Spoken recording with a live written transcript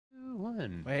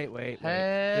11. Wait.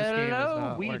 This game is Hello?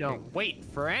 not We working. don't wait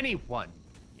for anyone.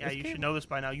 Yeah, you should know this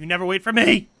by now. You never wait for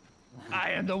me.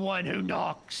 I am the one who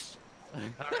knocks.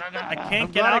 I can't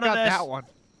I'm get glad out I of got this. that one.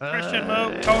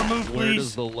 Christian, code move, please. Where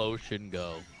does the lotion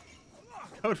go?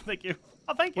 Code, thank you.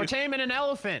 Oh, thank you. We're taming an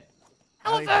elephant.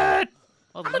 Elephant! Let's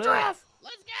I'm a do it. giraffe.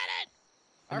 Let's get it.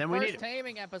 And Our then we first need-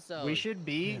 taming episode. We should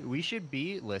be.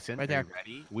 Listen, Right are you there.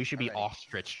 ready? We should be Ready.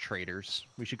 ostrich traders.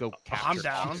 We should go capture. I'm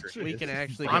down. ostriches. We can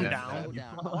actually. I'm get down. that. Go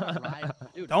down. I wanna ride-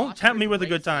 Dude, Don't tempt me ostrich with a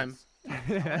good time. races.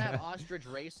 I wanna have ostrich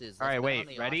races. All right, Let's get on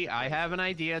wait, the ready? ostrich I have races. an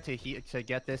idea to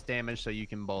get this damage so you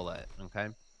can bowl it, okay?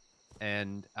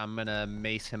 And I'm gonna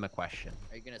mace him a question.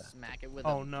 Are you gonna smack it with?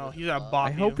 Oh a, no, with he's a gonna club? bop I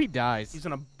you. hope he dies. He's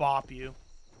gonna bop you.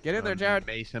 Get in there, Jared.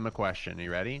 Mace him a question.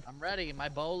 You ready? I'm ready. My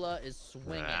bola is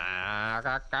swinging.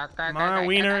 My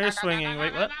wiener is swinging.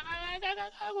 Wait, what?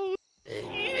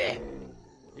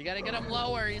 You gotta get him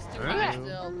lower. He's too high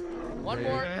still. One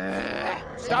more.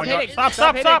 Stop hitting.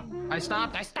 Stop! I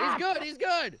stopped. He's good. He's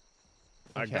good.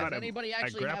 I Does got him. anybody I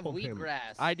actually have grappled him.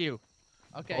 wheatgrass? I do.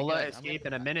 Okay. Bola good. I'm escape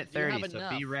gonna- in a minute You have 30, so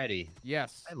enough. be ready.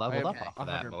 Yes. I leveled have up off of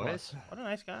that, 100 boys. What a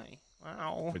nice guy.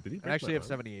 Wow. Wait, did he I break actually my have arm?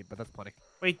 78, but that's plenty.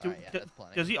 Wait, Alright, yeah, that's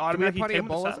plenty. does he Do we have automatically plenty tame of with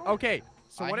the bolas? saddle? Okay,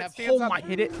 so I when it have- stands oh up, my-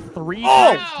 hit it 3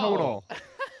 Oh! times total.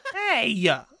 Hey!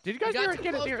 Did you guys You ever got too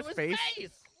get it close near to his face?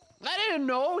 I didn't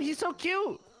know. He's so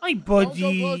cute. Hi, Don't go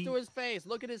close buddy. to his face.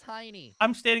 Look at his hiney.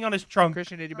 I'm standing on his trunk.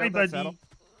 Christian, did you Hi, build that saddle? buddy.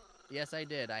 Yes, I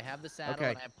did. I have the saddle Okay.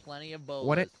 and I have plenty of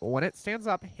bolas. When it stands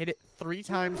up, hit it 3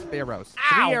 times with the arrows.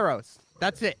 Ow! 3 arrows.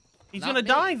 That's it. He's Not gonna me.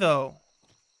 die though.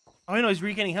 Oh, I know he's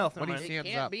regaining health. When Never he mind. It stands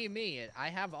can't up. be me. I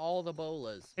have all the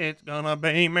bolas. It's gonna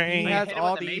be He me. has hit it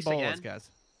all with the the mace bolas, again? guys.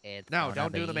 It's No, gonna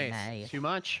don't do the be mace. me. Too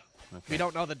much? Okay. We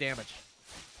don't know the damage.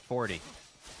 40.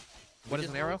 What He is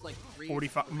just an arrow? rolls like 3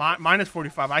 45. Mine is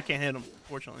 45. I can't hit him,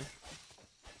 fortunately.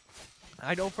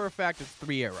 I know for a fact it's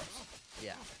 3 arrows.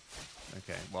 Yeah.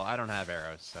 Okay. Well, I don't have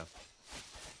arrows, so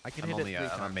I can I'm hit only it 3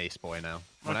 I'm a times. mace boy now.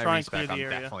 I'm When I trying to clear respec, the I'm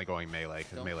area. definitely going melee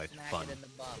because Don't melee's smack fun. it in the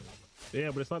bum.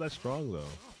 Yeah, but it's not that strong though.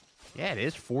 Yeah, it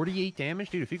is 48 damage,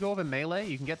 dude. If you go over melee,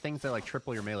 you can get things that like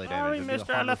triple your melee Sorry, damage. It'd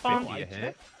be Mr. 150 Elephant. a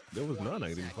hit. There was none. I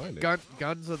didn't find it.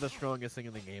 Guns are the strongest thing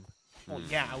in the game. Well,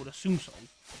 yeah, I would assume so.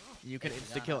 You can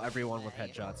insta-kill everyone with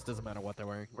headshots. Doesn't matter what they're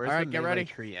wearing. Where's All right, the get melee ready.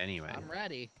 tree anyway? I'm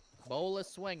ready. Bola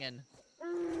swinging.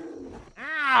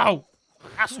 Ow!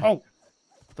 Asshole!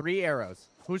 3 arrows.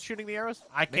 Who's shooting the arrows?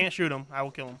 I can't shoot him. I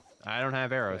will kill him. I don't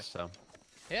have arrows, so.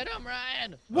 Hit him,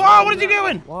 Ryan. Whoa! What is he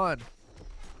doing? 1,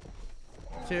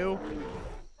 2,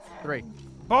 3.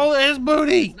 Bola his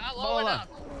booty! Not low Bola. enough.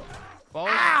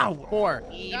 Ow! 4.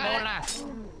 Got it. Yeah, Alright,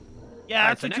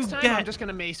 that's so what next you time get. I'm just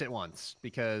gonna mace it once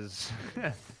because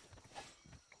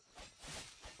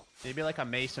maybe like a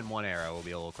mace and 1 arrow will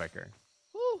be a little quicker.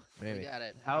 Woo. Maybe. We got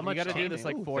it. How You much? gotta do damage? this,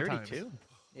 like, Ooh, 4 times. 32.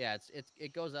 Yeah,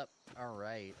 it goes up. All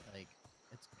right. Like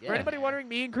it's. For anybody wondering,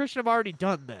 me and Christian have already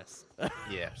done this.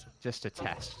 Yeah, just to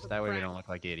test. That way we don't look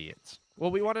like idiots.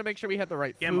 Well, we wanted to make sure we had the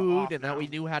right Get 'em food off and that now. we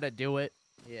knew how to do it.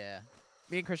 Yeah.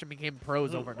 Me and Christian became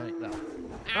pros overnight, though.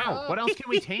 Oh, what else can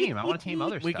we tame? I want to tame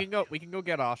other We stuff. can go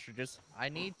get ostriches. I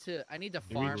need to mean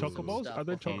farm some chocobos? stuff Are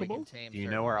there before we can chocobos? tame Do you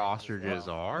certain know where things as ostriches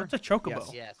well. are? What's a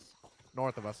chocobo? Yes.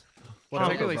 North of us. Well,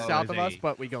 Particularly chocobo south is of us, a-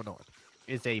 but we go north.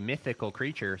 Is a mythical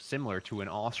creature similar to an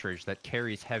ostrich that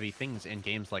carries heavy things in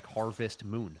games like Harvest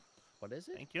Moon What is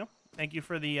it? Thank you. Thank you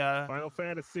for the Final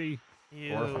Fantasy.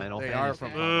 ew. or Final They Fantasy. are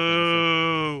from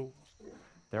Ooh.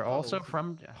 They're also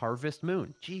from Harvest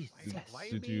Moon. Jeez. Why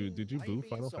Did you why boo being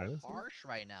Final so Fantasy? harsh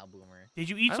right now, Boomer? Did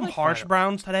you eat I some like harsh Final-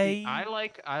 browns today? I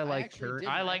like actually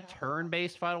didn't.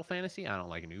 turn-based Final Fantasy. I don't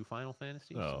like new Final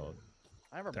Fantasy. Oh,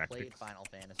 I never played Tactics. Final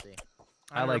Fantasy.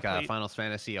 I like never played Final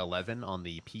Fantasy 11 on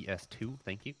the PS2.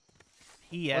 Thank you.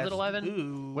 PS. Was it 11?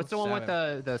 Ooh. What's the one with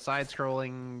the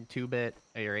side-scrolling 2-bit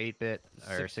or 8-bit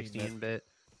or 16-bit. 16-bit?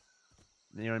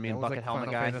 You know what I mean? That was Bucket like helmet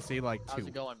Final guy. Fantasy like How's 2.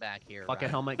 it going back here? Bucket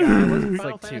Ryan? helmet guy. Was it It's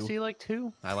Final like 2. Fantasy like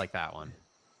 2? I like that one.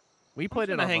 We I'm played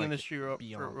it gonna on hang like, in this tree real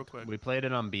Beyond. quick. We played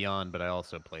it on Beyond, but I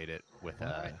also played it with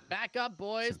Alright, back up,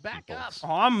 boys. some Back up. peoples. Oh,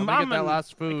 I'm Let me get that in-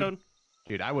 last Hey, food. Code.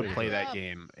 Dude, I would There you play go. that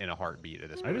game in a heartbeat at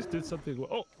this I point. just did something.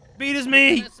 Oh, Beat is I'm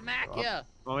me. gonna smack ya.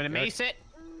 Want me to mace it?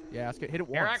 Yeah, let's hit it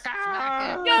Here I once.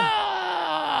 Smack come! it.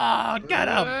 Yeah! Get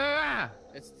him. Ah!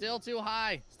 It's still too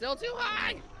high. Still too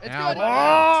high. It's Ow. good.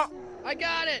 Oh! I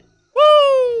got it.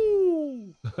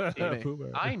 Woo!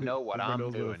 Boomer. I know what Boomer I'm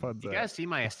knows where the doing. fun's You at. guys see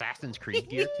my Assassin's Creed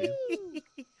gear too?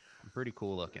 I'm pretty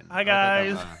cool looking. Hi, I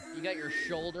look like guys. You got your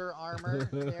shoulder armor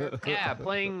there. yeah,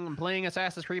 playing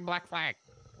Assassin's Creed Black Flag.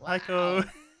 Hi, Code.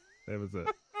 That was it.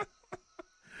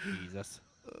 Jesus.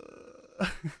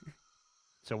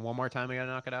 So one more time, I gotta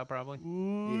knock it out, probably.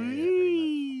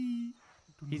 Ooh.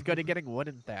 He's good at getting wood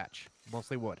and thatch.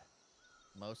 Mostly wood.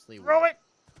 Mostly. Throw it.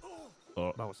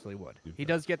 Oh, Mostly wood. You He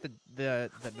bet. does get the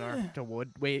nerf to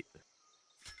wood weight,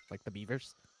 like the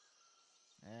beavers.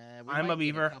 We I'm might a need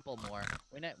beaver. A couple more.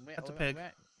 That's a pig.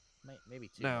 Maybe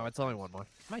two. No, more it's only pigs. one more.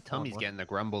 My tummy's what? getting the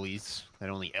grumblies that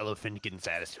only elephant can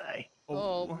satisfy.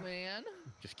 Oh man.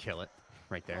 Just kill it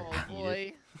right there. Oh Eat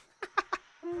boy.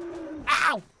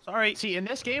 Ow! Sorry. it. See, in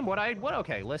this game,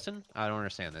 okay, listen. I don't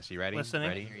understand this. You ready? Listening.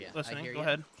 Ready? Hear ya. I Listening. hear Go ya.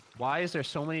 ahead. Why is there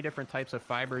so many different types of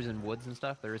fibers and woods and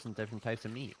stuff? There isn't different types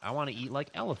of meat. I want to eat like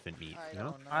elephant meat, I you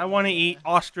know? don't know. I want to eat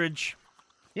ostrich.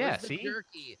 Yeah, Where's the see?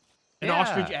 jerky? An Yeah.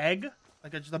 ostrich egg.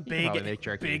 Like just a You can big, probably make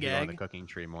jerky if big you go on the egg. cooking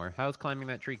tree more. How's climbing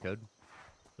that tree, Code?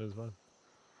 it was fun.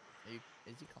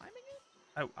 Is he climbing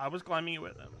it? I was climbing it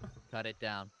with him. Cut it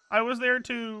down. I was there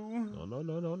too. No, no,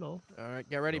 no, no, no. All right,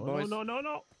 get ready, no, boys. No, no, no,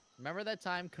 no. Remember that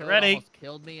time Code Ready. almost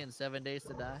killed me in 7 days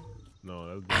to die?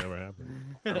 No, that never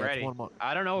happened. I'm That's ready. one more.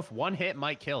 I don't know if one hit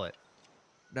might kill it.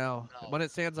 No. No. When it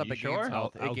stands up, You it sure? gains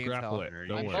health. I'll it gains grapple health. it.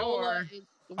 Don't I'm worry.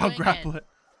 sure. I'll grapple it.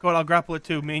 Go on, I'll grapple it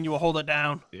too. Me and you will hold it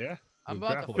down. Yeah. I'm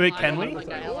we'll about to grapple Wait, it. fly can up we? like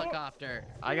a helicopter.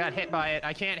 I got hit by it.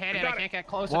 I can't hit it. I got can't get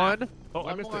close One, enough. Oh, I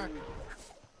One missed more. it.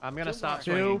 I'm gonna Two stop more.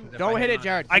 swinging. two. 'cause if Don't I hit it, on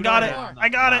Jared. I got it. more. I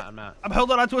got it. I'm not. I'm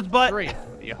holding onto its butt. Three.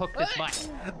 You hooked its butt.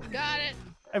 Got it.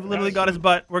 I've literally got his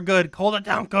butt. We're good. Hold it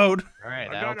down, Code. All right,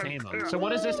 I that'll got it. tame him. So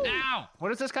what is this? Ow! What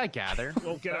does this guy gather?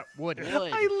 Oh, get up. Wood.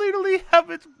 Wood. I literally have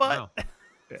its butt. Wow.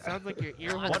 Sounds like your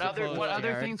ear. What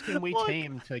other things can we Look.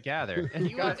 tame to gather?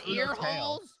 You have ear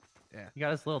holes? He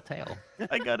got his little tail.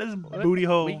 I got his booty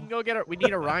hole. We can go get it. We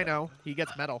need a rhino. He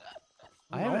gets metal.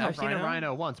 I've seen a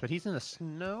rhino once, but he's in the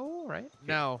snow, right?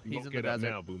 No, You he's won't in the get up desert.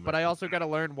 now, Boomer. But I also got to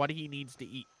learn what he needs to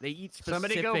eat. They eat specific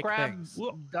Somebody go grab things.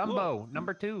 Look, Dumbo,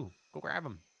 number 2. Go grab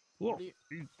him. Look,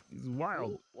 he's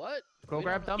wild. Ooh, what? Go We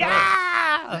grab don't Dumbo. know.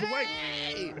 Yeah!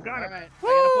 Hey! I got it. Alright,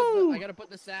 Woo! I gotta put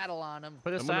the saddle on him.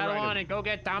 Put a I'm gonna saddle ride on him. and go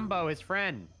get Dumbo, his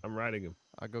friend. I'm riding him.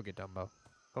 I'll go get Dumbo.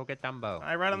 Go get Dumbo.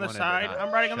 I ride on We the wanted to side. not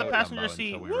I'm riding on the show passenger Dumbo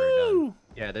seat. until we were done. Woo!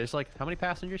 Yeah, there's like, how many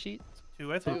passenger seats?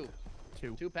 2, I think.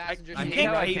 Two. Two passengers. I seat.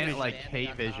 can't know I K can't vision. like Standing K on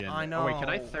top. vision. I Oh wait, can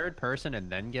I know. third person and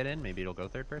then get in? Maybe it'll go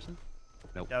third person.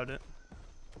 Doubt it.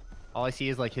 All I see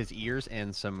is like his ears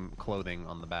and some clothing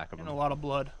on the back of And him. a lot of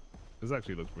blood. This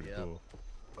actually looks pretty Yep. cool.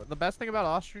 The best thing about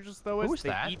ostriches, though, is Who's they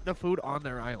that? eat the food on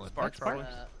their island. Sparks, That's probably.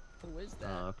 Who is that?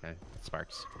 Oh, okay.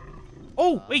 Sparks.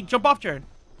 Oh, wait, jump off, Jared.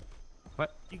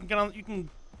 What? You can get on. You can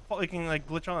like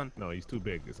glitch on. No, he's too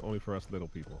big. It's only for us little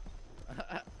people.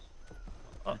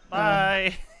 Oh,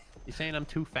 bye. You saying I'm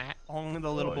too fat? Only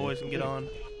the little Oh, boys yeah. can get on.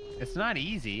 It's not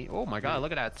easy. Oh my god,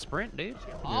 look at that sprint, dude.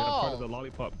 You're part of the Oh,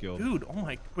 Lollipop Guild. Dude, oh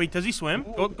my. Wait, does he swim?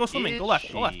 Go swimming. Go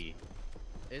left. Go left.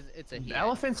 it's a he.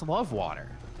 Elephants love water.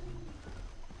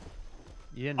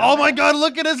 You didn't know Oh that? my God!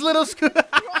 Look at his little scoot.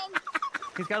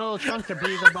 He's got a little chunk to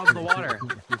breathe above the water.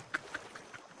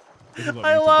 This is what I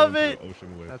we used to love go into it. the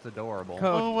Ocean with That's adorable.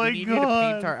 Code, Oh my we need you to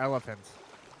paint God. our elephants.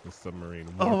 the submarine.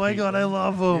 Oh my God, I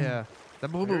love him. Yeah. The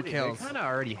moo moo kills. They kind of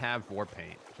already have war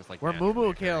paint, just like We're naturally moo moo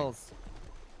occurring. kills.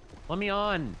 Let me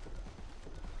on.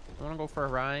 I want to go for a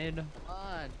ride. Come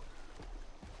on.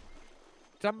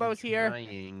 Dumbo's here.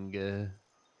 Trying.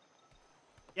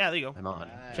 Yeah, there you go. I'm on. Alright.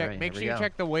 Check. Alright, Make here sure we you go.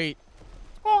 check the weight.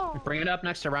 Bring it up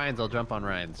next to Ryan's. I'll jump on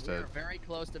Ryan's. We're To... very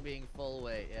close to being full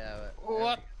weight. Yeah.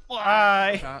 What?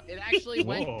 Bye. It actually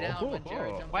went Whoa. down when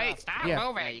Jared jumped Wait, off. stop Yeah.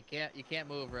 moving. Yeah, you can't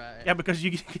move, right? Yeah, because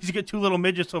you get two little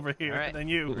midgets over here, Alright. and then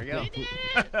Here you. we go.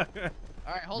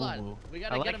 All right, hold on. We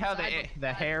gotta I get like him how side the by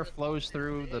hair side. flows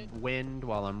through the wind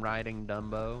while I'm riding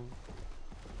Dumbo.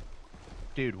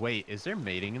 Dude, wait, is there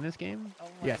mating in this game? Oh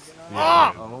my Yes. God.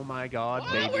 Ah! Oh my god,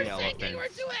 Oh, baby we're elephant. sinking. We're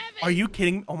too heavy. Are you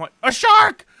kidding? Oh my! A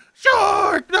shark!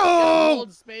 Shark! No!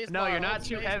 Hold space No, bar, you're hold not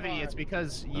too space heavy. bar. It's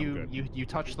because good. you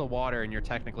touch the water and you're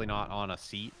technically not on a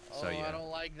seat. Oh, So I yeah. don't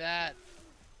like that.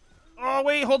 Oh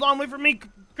wait, hold on, wait for me,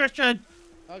 Christian.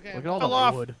 Okay, Look at all Fell the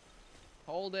off. wood.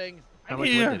 holding. How I'm much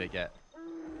here. wood did it get?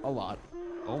 A lot.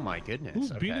 Oh my goodness.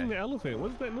 Who's okay. beating the elephant?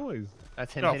 What's that noise?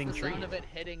 That's him No. hitting The trees. sound of it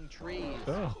hitting trees.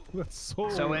 Oh, that's so.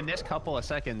 So in this couple of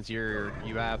seconds, you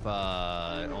have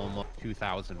almost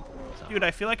 2,000. Dude, I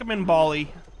feel like I'm in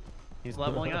Bali. He's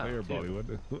leveling up. Here, too.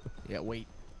 Bollywood. Yeah, wait.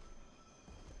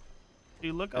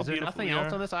 Dude, look how Is there beautiful nothing we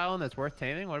else are. on this island that's worth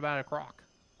taming? What about a croc?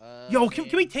 Yo, can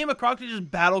we tame a croc to just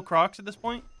battle crocs at this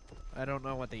point? I don't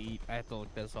know what they eat. I have to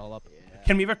look this all up. Yeah.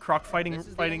 Can we have a croc This fighting is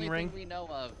the fighting only ring? thing we know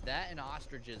of. That and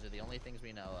ostriches are the only things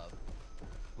we know of.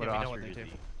 What Yeah, we do know what they ostriches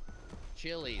do. eat?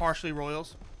 Chilies. Partially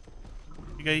royals.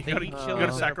 You gotta, They eat you chili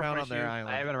gotta on sacrifice their you.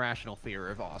 island. I have an irrational fear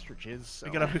of ostriches. So.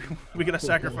 We gotta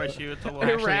sacrifice you. It's a little.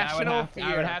 Actually, Irrational I would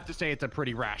fear. have to say it's a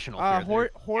pretty rational fear. They're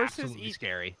Horses absolutely eat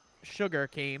scary. sugar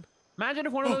cane. Imagine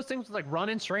if one of those things was like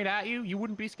running straight at you. You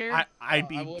wouldn't be scared. I'd I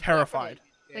be would terrified. definitely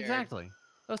be scared. Exactly.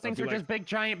 Those things be are like, just big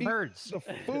giant "Eat birds. The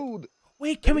food.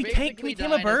 Wait, They're can we basically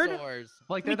tame a bird? dinosaurs.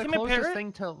 Like Can they're we the tame a closest parrot?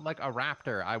 thing to like a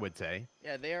raptor, I would say.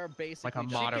 Yeah, they are basically a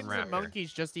modern Chickens raptor. and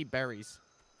monkeys just eat berries.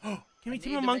 Can we I tame need a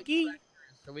to make monkey? crackers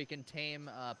so we can tame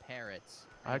parrots.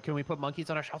 Can we put monkeys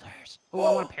on our shoulders? Oh,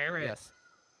 I want a parrot. Yes.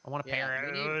 I want a Yeah,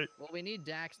 parrot. we need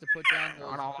Dax to put down those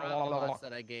crop plots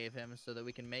that I gave him so that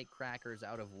we can make crackers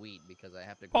out of wheat because I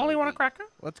have to. Paulie, grow want a wheat. cracker?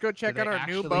 Let's go check Do out they our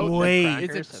new actually boat. eat Wait. crackers?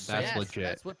 Is it That's Yes, legit.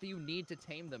 That's what you need to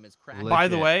tame them is crackers. By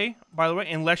the Legit. way,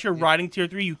 unless you're riding tier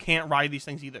 3, you can't ride these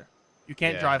things either. You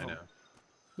can't drive I them.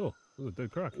 know. Oh, there's a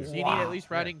dead croc here. So you need Wow. at least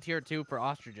riding tier 2 for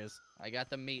ostriches. I got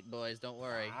the meat, boys. Don't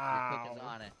worry. Your cook is Wow.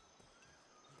 on it.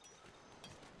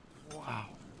 Wow.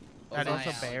 That Oh, is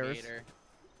my a bears. alligator.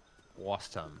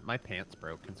 Awesome. My pants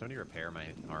broke. Can somebody repair my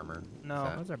armor? No,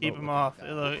 How's our keep boat him looking? off.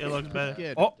 It looks bad.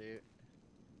 Good. Oh, Dude.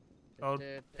 Oh,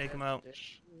 take him out.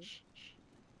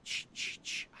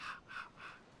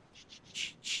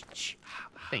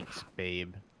 Thanks,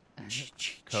 babe.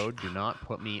 Code, do not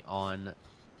put me on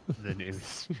the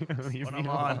news. Leave Put me him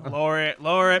alone. on.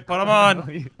 Lower it. Put him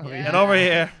on. Get over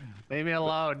here. Leave me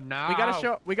alone. No.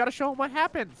 We gotta show him what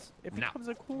happens. It No. becomes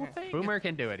a cool thing. Boomer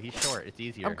can do it. He's short. It's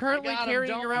easier. I'm currently I got him,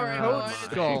 carrying don't around worry, Code's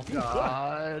boys. skull.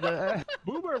 God.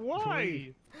 Boomer,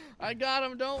 why? I got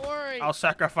him. Don't worry. I'll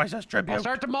sacrifice as I'll tribute.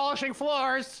 start demolishing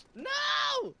floors.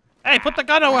 No! Hey, put the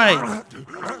gun away.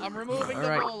 I'm removing the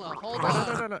Alright. roller. Hold No,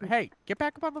 on. no. Hey, get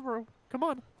back up on the roof. Come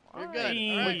on. You're good.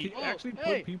 Hey. All Wait, right. can you Whoa, actually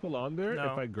hey. put people on there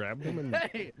No. if I grab them and...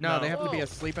 Hey. No, they No. have to be Whoa.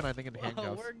 asleep and I think in Whoa,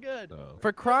 handcuffs. we're good. Oh.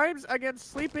 For crimes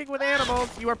against sleeping with animals,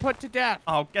 you are put to death.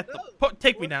 Oh, get the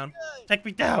take me down. Take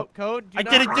me down. Code, do I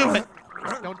not- didn't do it.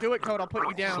 Don't do it, Code. I'll put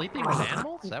you down. Sleeping with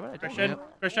animals? Is that what I did? Christian,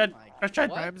 Yep. Christian, Oh my- Christian,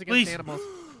 What? Crimes against please. animals.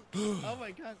 Oh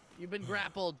my god. You've been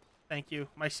grappled. Thank you,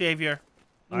 my savior.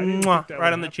 I didn't Mwah, think that right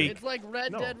would on the happen. cheek. It's like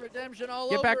Red No. Dead Redemption all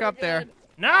Get over back up there. again.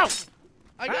 No,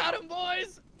 I got him,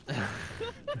 boys.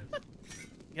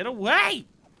 get away.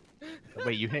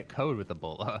 Wait, you hit Code with the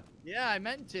bullet. Yeah, I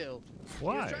meant to. He was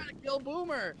Why? trying to kill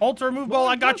Boomer. Hold to remove ball.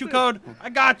 I got you, Code. I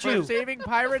got For you. saving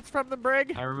pirates from the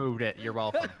brig. I removed it. You're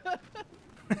welcome.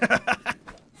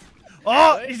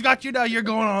 Oh, he's got you now. You're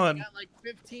going I on. got like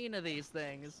 15 of these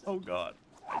things. Oh God,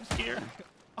 I'm scared.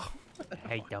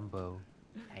 Hey, Dumbo.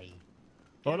 Hey.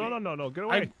 Oh, no, get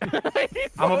away.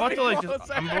 I'm about to like just.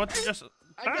 I'm about to just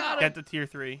I got him. get to tier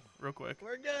 3 real quick,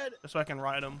 We're good. just so I can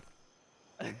ride him.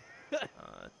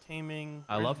 Taming.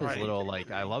 I love his riding little tier like.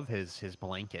 3. I love his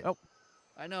blanket. Oh.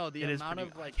 I know the It is amount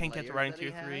pretty- of I like. can't get to layers riding that he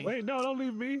tier 3. has. Wait, no, don't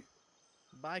leave me.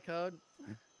 Bye, Code.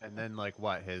 And then like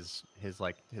what? His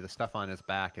like the stuff on his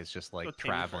back is just like Go Tame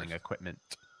traveling first. equipment.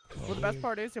 Well, the best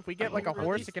part is if we get like a Really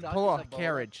horse, it can stuck pull as a a bullet.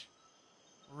 carriage.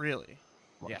 Really?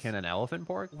 What, Yes. Can an elephant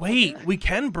pork? Wait, we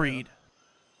can breed.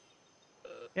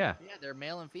 Yeah. Yeah, they're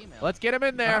male and female. Let's get him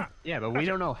in there. Yeah, but we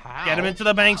don't know how. Get him into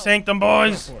the bank sanctum,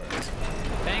 boys.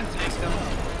 Thanks, Victim.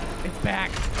 It's back.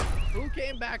 Who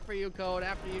came back for you, Code,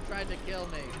 after you tried to kill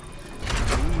me?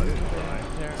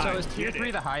 So is tier 3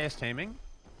 the highest taming?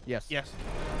 Yes. Yes.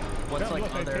 What's Yeah, like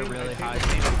look, I other tamed- I really tamed high it.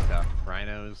 taming stuff?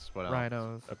 Rhinos. What else?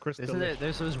 Rhinos, A crystal. Isn't it?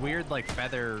 There's those weird like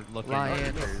feather looking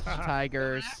lions, creatures.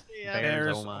 tigers. Yeah. Bear. Bears,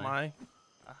 Bears, oh oh my. my.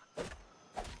 Come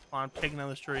on, I'm taking down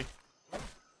this tree.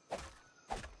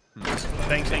 Hmm. The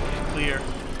bank sanctum is clear.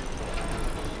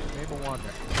 Mabel Wander.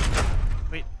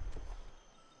 Wait.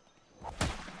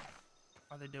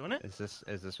 Are they doing it? Is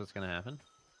this what's gonna happen?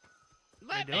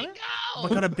 Let doing me it? go!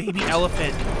 Look at a baby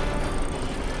elephant.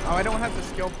 Oh, I don't have the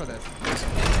skill for this.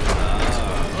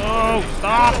 Oh,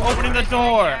 stop opening the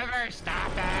door. Never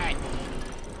stop it!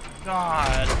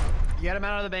 God. Get them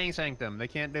out of the bang sanctum. They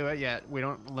can't do it yet. We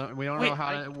don't know Wait,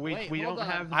 how to. We wait, don't hold on.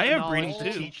 have the I have knowledge breeding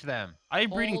to too. teach them. I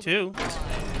have breeding Hold too.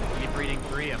 on. You breeding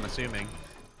 3, I'm assuming.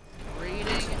 Breeding?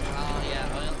 Oh, yeah.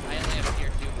 I only have tier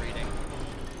 2 breeding.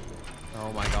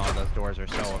 Oh my god, those doors are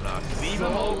so obnoxious. Leave So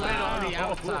them open on loud. the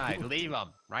outside. Leave them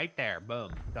right there.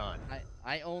 Boom, done.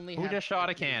 I only Who have just shot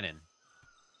a tier 2. cannon?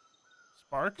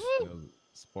 Sparks?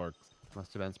 Sparks.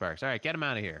 Must have been Sparks. All right, get them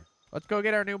out of here. Let's go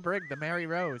get our new brig, the Mary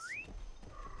Rose.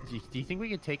 Do you think we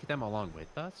could take them along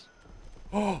with us?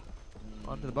 Oh.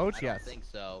 Onto the boats, I don't yes. think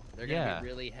so. They're gonna Yeah. be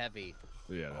really heavy.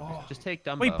 Yeah. Oh. Just take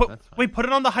Dumbo. Wait, that's fine. put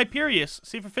it on the Hyperius.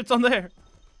 See if it fits on there.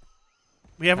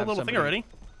 We have a Have little thing somebody- already.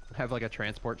 Have like a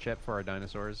transport ship for our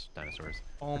dinosaurs. Dinosaurs.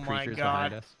 Oh The my creatures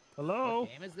behind God. us. Hello. What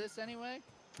game is this anyway?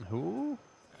 Who?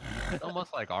 It's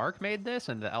almost like Ark made this,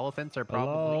 and the elephants are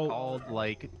probably Hello? called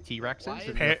like Why T-Rexes is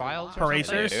in Pa- the files. or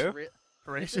Paracers? something. This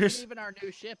Racers. isn't even our new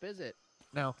ship, is it?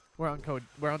 No, we're on code.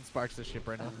 We're on Sparks' ship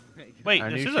right now. Wait,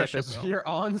 Our this new is a ship ship. is- You're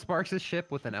on Sparks' ship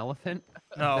with an elephant?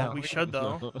 No, we should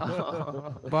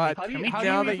though. But How do you- now how do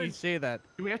you that even- you say that,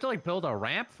 Do we have to like build a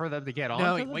ramp for them to get on?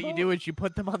 no, what you do is you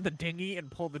put them on the dinghy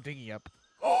and pull the dinghy up.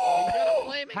 You got a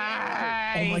flaming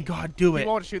arrow. Oh my God, do He it.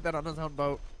 won't shoot that on his own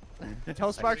boat.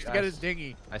 Tell Sparks to get his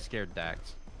dinghy. I scared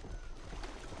Dax.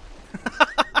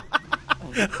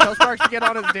 Tell Sparks to get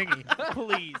on his dinghy,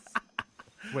 please.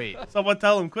 Wait, Someone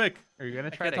tell him quick. are you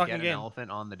gonna try can't to talk get an again.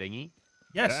 elephant on the dinghy?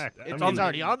 Yes, Jack, I it's mean- on He's the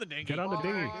already on the dinghy. Get on the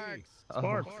dinghy. Sparks.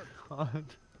 Sparks. God.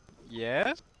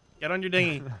 Yeah? Get on your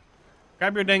dinghy.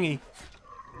 Grab your dinghy.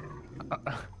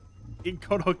 He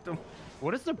code hooked him.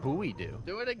 What does the buoy do?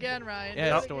 Do it again, Ryan. Yeah,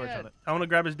 do it storage again. on it. I want to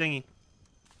grab his dinghy.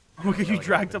 Look at you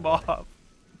dragged him off.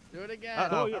 Do it again.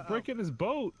 Oh, you're breaking his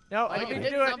boat. No, I I can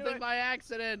did do it. something by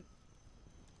accident.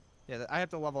 Yeah, I have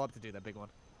to level up to do that big one.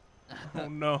 Oh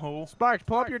no. Sparks,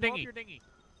 pull up your dinghy.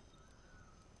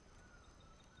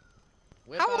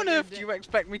 Whip How out on your earth do you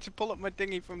expect me to pull up my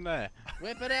dinghy from there?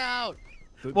 Whip it out.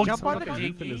 Well, jump on the fucking dinghy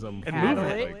euphemism and for, move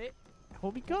like, it.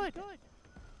 We'll be good.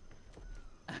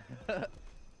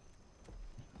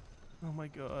 Oh my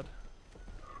God.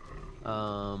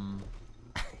 Um,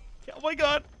 Oh my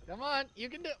God. Come on, you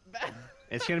can do it.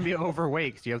 it's gonna be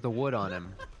overweight because you have the wood on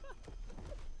him.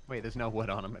 Wait, there's no wood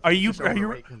on him. Are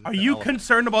you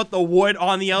concerned about the wood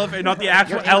on the elephant, not the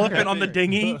actual elephant on the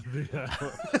dinghy?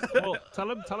 Well, tell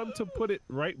him to put it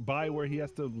right by where he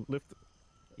has to lift.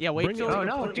 Yeah, wait Bring till. it to Oh, the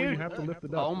no, point where you dude. have to lift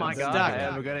it up. Oh my and god, then- I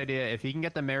have a good idea. If you can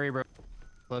get the Mary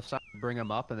cliffside, bring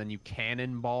him up, and then you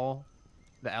cannonball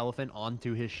the elephant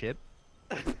onto his ship.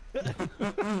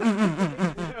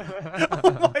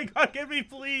 Oh my God, get me,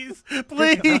 please.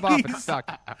 Please. Jump off, it's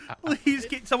stuck. Please,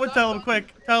 someone tell him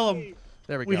quick. Tell him.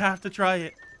 There we go. We have to try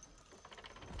it.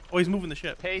 Oh, he's moving the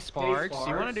ship. Hey Sparks,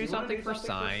 you want to do something for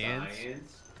science?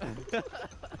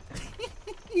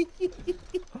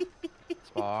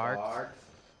 Sparks,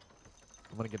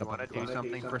 I'm gonna get you up on want the to do cliff.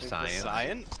 something for science?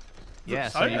 Science? Yeah,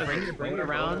 so you Science? bring your boat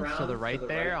around to the right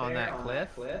there on that cliff,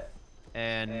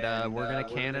 and we're gonna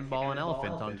cannonball an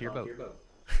elephant onto your boat.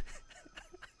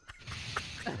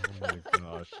 Oh my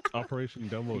gosh. Operation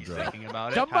Dumbo He's Drop. thinking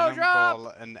about it. Dumbo drop.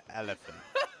 Cannonball an elephant.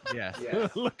 Yes.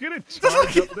 Look at it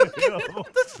charge up the hill.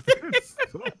 It's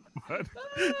so fun.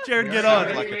 Jared, get Sounds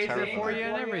on. like a it's there terrible for you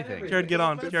and everything. Jared, get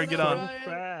on. Jared, get on.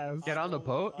 Fast. Get on the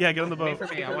boat. Yeah, get on the Wait boat.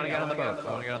 for me. I want to get on the boat. I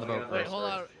want to get on the boat Wait, first. hold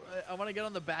on. I want to get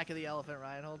on the back of the elephant,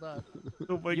 Ryan. Hold on.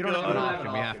 Oh my You don't have an God.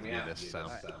 option. We have to do this. So.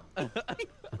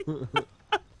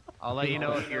 I'll let you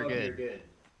know if you're good.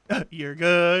 You're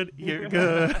good. You're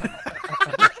good.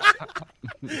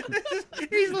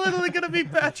 He's literally gonna be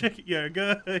Patrick. You're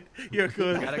good. You're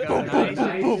good. Gotta go nice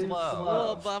and We'll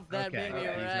slow. buff that Okay, baby he's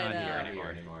right not here out.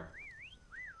 anymore.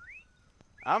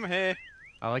 I'm here.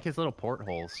 I like his little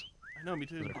portholes. I know, me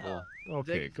too. Those are cool.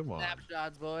 Okay, Take come on.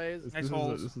 Snapshots, boys. This, Nice this, is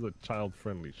holes. a, this is a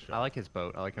child-friendly show. I like his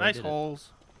boat. I like how Nice he did it. holes.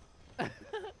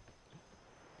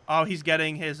 Oh, he's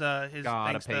getting his Gotta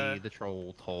thanks pay to the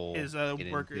troll toll. his, Get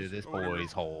into workers this or whatever.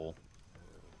 boy's hole.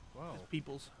 his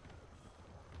peoples.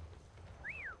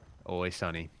 Oi,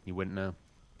 Sonny, you wouldn't know.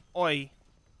 Oi,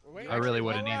 Wait, I really actually,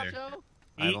 wouldn't Boa either. Show?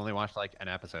 I've He- only watched like an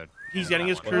episode. he's getting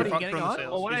his crew What are you from getting the on?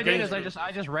 sales. Well, what He's I getting did his is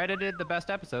I just reddited the best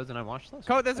episodes and I watched those.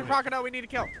 Code, there's a crocodile we need to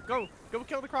kill. Go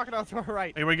kill the crocodile to our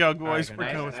right. Here we go, All right, boys. nice We're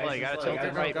and going. slow. You gotta tilt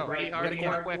it right, go. pretty Get hard it and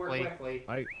more quickly.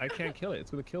 I can't kill it.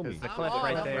 It's gonna kill me. There's the I'm cliff on,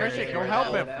 right I'm there. Christian, go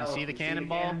help him. You see the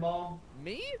cannonball?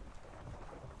 Me?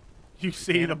 You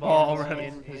see the ball Cannonball's already.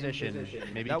 in position.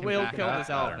 Maybe That you can will back kill up. this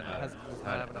I don't elephant. know. It has- does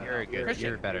not have enough. You're good. Christian,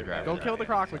 You're a better driver. Go than kill I the am.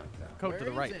 croc with code to Where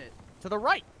the right. is it? To the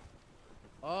right.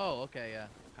 Oh, okay, yeah.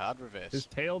 Hard reverse. His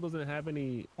tail doesn't have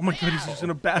any. Oh my God, he's just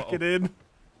gonna back it in.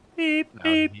 Beep, No,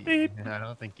 beep, he- beep. I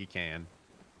don't think you can.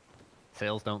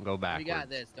 Sails don't go We backwards. got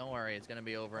this. Don't worry. It's gonna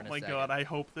be over in Oh a my second. God, I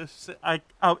hope this.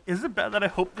 Is it bad that I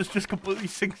hope this just completely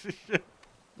sinks the ship?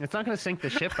 It's not going to sink the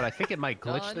ship, but I think it might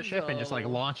glitch the ship and just like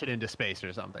Dunzo. launch it into space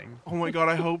or something. Oh my God,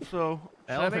 I hope so.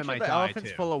 The Should I make elephant sure might the die elephant's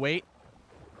too. full of weight?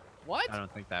 What? I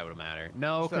don't think that would matter.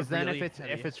 No, It's a because then really if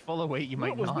heavy- it's full of weight, you What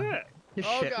might was not. that? His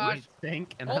Oh, ship might gosh.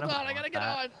 sink, and Hold I don't on, I gotta want get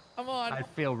that. on. I'm on. I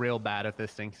feel real bad if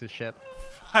this sinks his ship.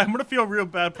 I'm gonna feel real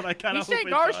bad, but I kind He of hope sank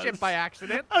it our does. ship by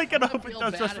accident. I kind of I'm hope gonna it feel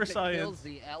does just bad for if it science. kills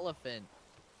the elephant.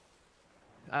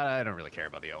 I don't really care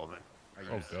about the elephant. Are you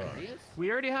Oh, God. serious?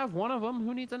 We already have one of them.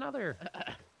 Who needs another?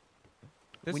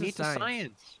 This we is need to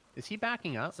science. Is he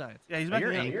backing up? Science. Yeah, he's Oh, back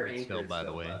you're in. anchored still, by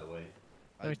the way.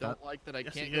 I he's don't like that I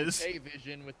Yes, can't he go is.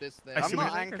 K-vision with this thing. I I'm see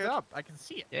not what- anchored. up. I can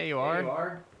see it. Yeah, you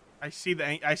are. I see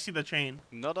the chain.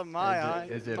 Not on my Is it- eye.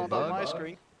 is it Not on my bug?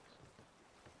 screen.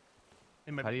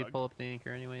 It might How be do you bugged. pull up the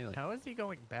anchor anyway? Like, How is he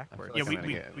going I feel backwards? like Yeah, I'm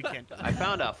gonna get- we can't do I that.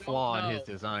 found a flaw in his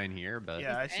know. design here, but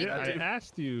Yeah, I see Yeah, I that too.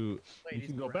 asked you. Wait, You he's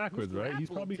can go gra- backwards, who's right? He's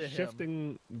grappled probably to him?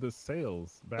 shifting the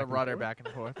sails back The and rudder forth. back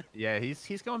and forth. yeah,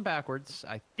 he's going backwards.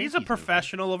 I think He's a moving.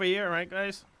 professional over here, right,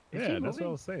 guys? Is Yeah, he that's what I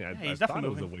moving? was saying. I he's thought definitely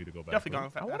it was a moving. way to go back. Definitely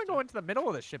going I want to go into the middle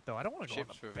of the ship though. I don't want to go on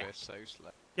Ships the back. reverse so slow.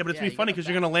 Yeah, but it's Yeah, gonna be you funny gotta because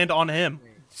you're gonna land on him,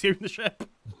 steering the ship.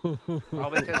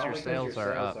 Probably because your sails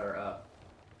are up.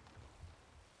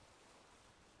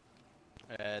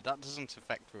 That doesn't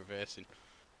affect reversing.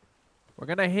 We're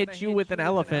gonna hit you with an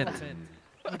elephant.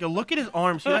 Like, look at his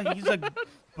arms. See that? He's like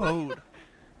bowed.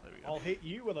 I'll hit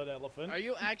you with an elephant. Are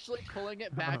you actually pulling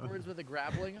it backwards with a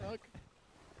grappling hook?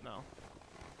 No.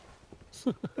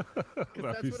 Because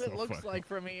that's what it looks like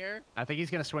from here. I think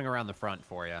he's gonna swing around the front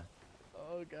for you.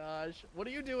 Oh gosh, what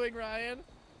are you doing, Ryan?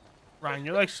 Ryan,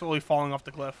 you're like slowly falling off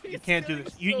the cliff. You He's can't do doing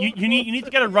this. so You need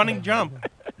to get a running jump.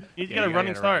 You need to get a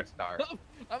running start.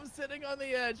 I'm sitting on the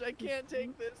edge. I can't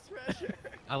take this pressure.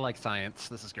 I like science.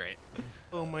 This is great.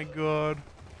 Oh my god.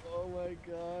 Oh my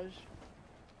gosh.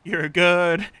 You're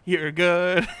good. You're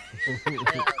good.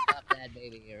 Pop that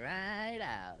baby right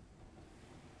out.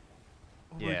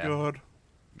 Oh Yeah. my god.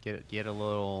 Get a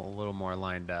little more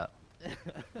lined up.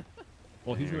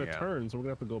 Well, he's There you gonna go. turn, so we're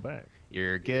gonna have to go back.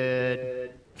 You're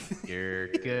good. You're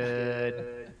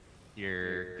good.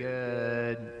 You're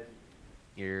good.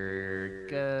 You're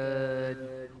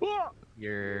good.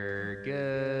 You're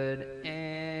good.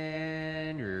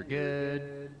 And you're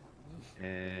good.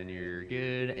 And you're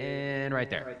good. And right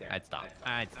there. I'd stop.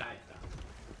 I'd stop.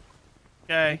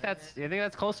 Okay. You think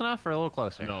that's close enough or a little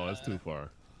closer? No, that's too far.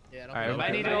 Yeah, All right, we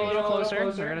might need to go a little closer.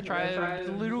 We're gonna try a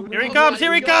little. Here he comes.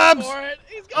 Here he He's going comes. for it.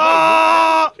 He's going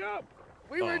Ah!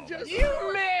 We were Oh. just. You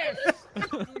missed!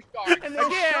 And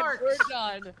again, We're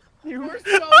done. We're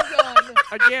so done.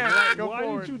 again, go Why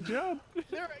forward. did you jump?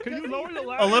 There- Can you lower the A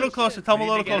ladder? little closer. Tell him a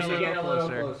little Get closer.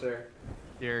 closer.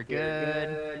 You're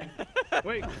good.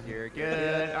 Wait, You're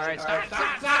good. All right, stop.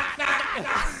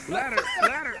 Stop. ladder.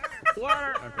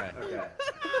 Okay.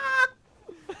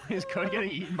 Is Cody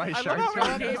getting eaten by I love sharks how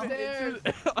right in now?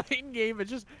 game, in game, it's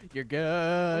just you're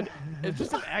good. It's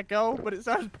just an echo, but it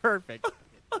sounds perfect.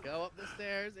 Go up the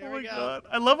stairs. Here Oh my we go. god.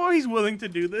 I love how he's willing to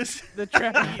do this. The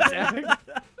trapeze act.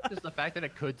 Just the fact that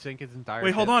it could sink his entire.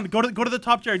 Wait, hold ship. on. Go to the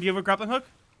top, Jared. Do you have a grappling hook?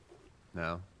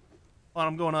 No. Hold on,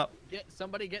 I'm going up.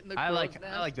 Somebody get in the I crow's like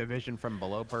nest. the vision from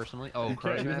below personally. Oh, He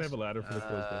crow's doesn't nest. have a ladder for the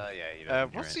closed door. Yeah, you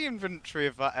don't. What's the inventory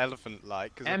of that elephant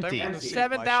like? 'Cause Empty. I don't want to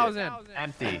 7,000.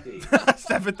 Empty.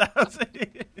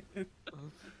 7,000.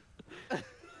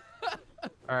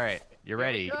 All right, you're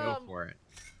ready. we Go come. for it.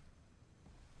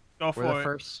 Go We're for the it.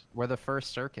 first. We're the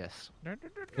first circus.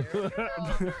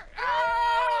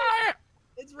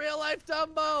 It's real life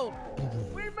Dumbo.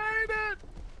 We made it.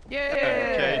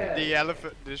 Okay,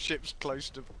 the ship's close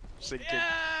to sinking.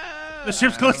 Yeah. The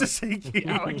ship's close to sinking.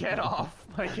 I would get off.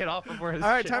 I get off before his. All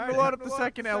right, ship- time to load up the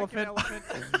second elephant.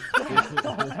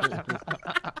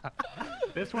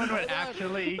 This one would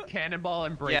actually cannonball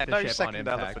and break Yeah, the no ship on second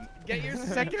impact. elephant. Get your Second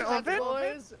second elephant?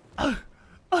 boys.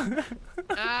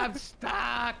 I'm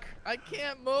stuck. I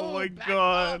can't move. Oh my Back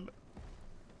god. up.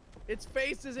 Its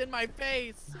face is in my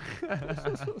face.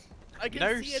 I can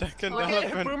No see its second tongue.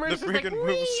 elephant. Boomer's The just like, frigate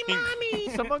will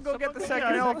sink. Someone go get the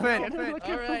second elephant.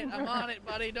 All right, I'm on it,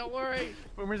 buddy. Don't worry.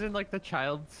 Boomer's in like the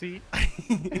child seat.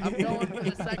 I'm going for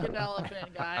the second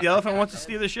elephant, guys. The elephant wants to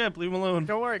steer the ship. Leave him alone.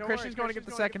 Don't worry, Christian's going to get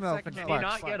the second elephant. Can he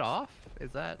not get off?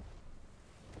 Is that?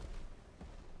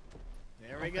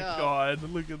 There we Oh go. my god,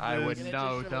 look at this. I would Gonna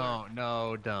no, just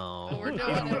show don't. Oh, we're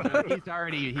doing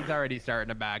it. He's already starting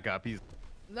to back up.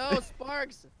 No,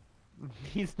 Sparks.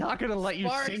 He's not gonna let you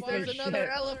Sparks, sink there's this another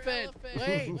ship. elephant.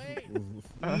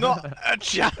 Wait. Not a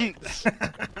chance.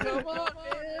 Come on,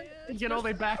 man. You can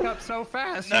only back up so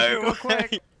fast. You No should go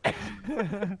quick.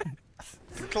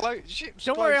 Ship's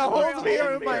Don't worry, I'll close hold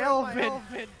here with my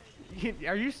elephant.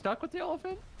 Are you stuck with the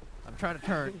elephant? I'm trying to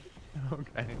turn.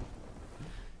 Okay.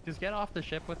 Just get off the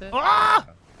ship with it. Ah!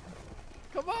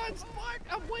 Come on, Spark.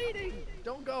 I'm waiting.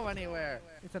 Don't go anywhere.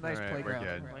 It's a nice All right, we're playground.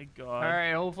 good. Oh my All god.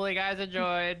 right. Hopefully, you guys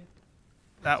enjoyed.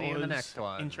 That See you was in the next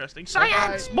one. interesting. Bye-bye.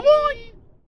 Science, boy!